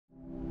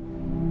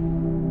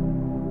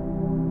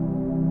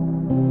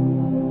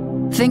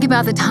Think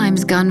about the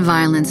times gun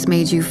violence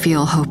made you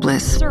feel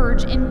hopeless.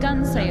 Surge in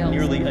gun sales.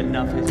 Nearly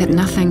enough has That been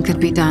nothing could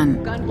be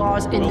done. Gun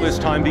laws in Will this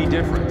time be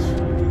different?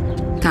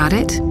 Got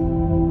it?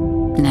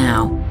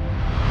 Now,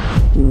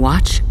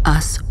 watch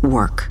us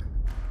work.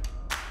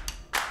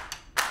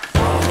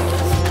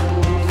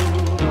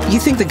 You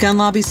think the gun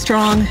lobby's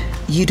strong?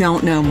 You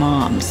don't know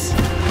moms.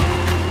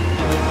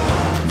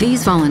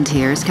 These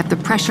volunteers kept the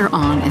pressure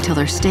on until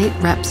their state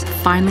reps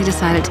finally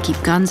decided to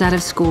keep guns out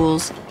of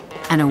schools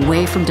and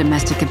away from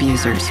domestic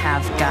abusers.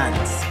 Have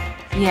guns.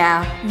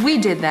 Yeah, we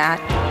did that.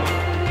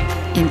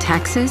 In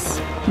Texas,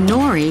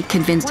 Nori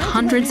convinced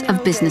hundreds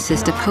of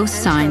businesses to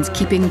post signs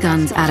keeping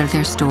guns out of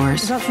their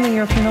stores. Is that something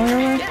you're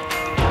familiar with?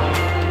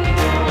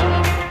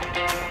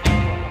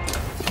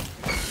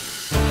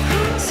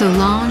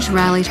 Solange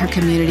rallied her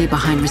community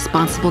behind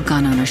responsible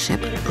gun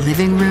ownership,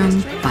 living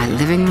room by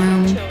living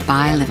room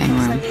by living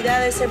room.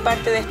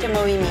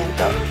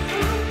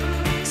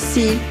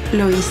 Sí,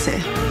 lo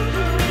hice.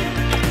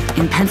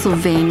 In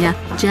Pennsylvania,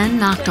 Jen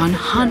knocked on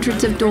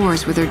hundreds of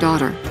doors with her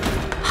daughter,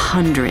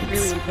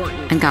 hundreds,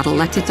 and got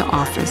elected to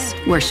office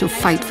where she'll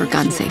fight for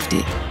gun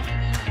safety.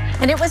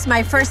 And it was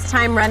my first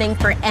time running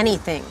for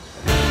anything.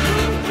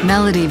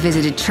 Melody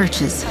visited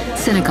churches,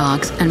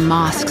 synagogues, and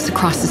mosques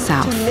across the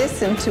South,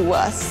 Listen to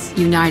us.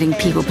 uniting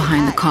people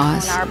behind the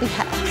cause. On our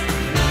behalf.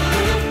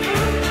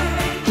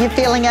 You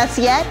feeling us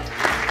yet?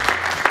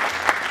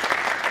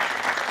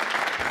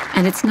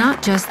 And it's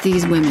not just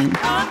these women.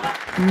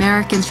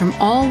 Americans from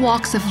all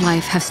walks of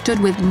life have stood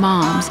with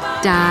moms,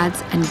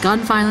 dads, and gun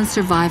violence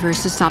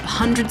survivors to stop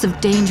hundreds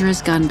of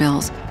dangerous gun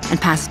bills and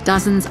pass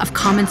dozens of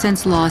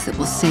common-sense laws that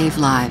will save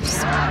lives.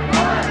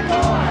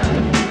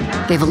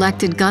 They've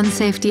elected gun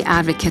safety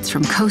advocates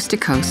from coast to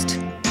coast,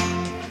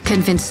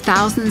 convinced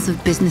thousands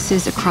of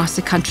businesses across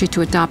the country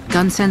to adopt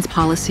gun sense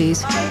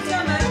policies,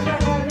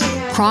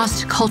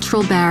 crossed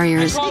cultural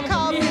barriers,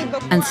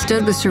 and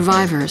stood with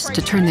survivors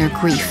to turn their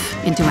grief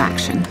into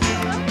action.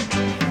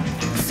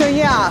 So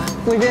yeah,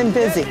 we've been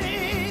busy.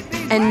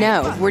 And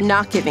no, we're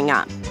not giving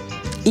up.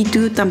 Y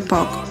tú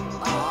tampoco.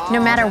 No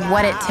matter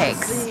what it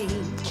takes.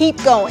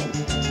 Keep going.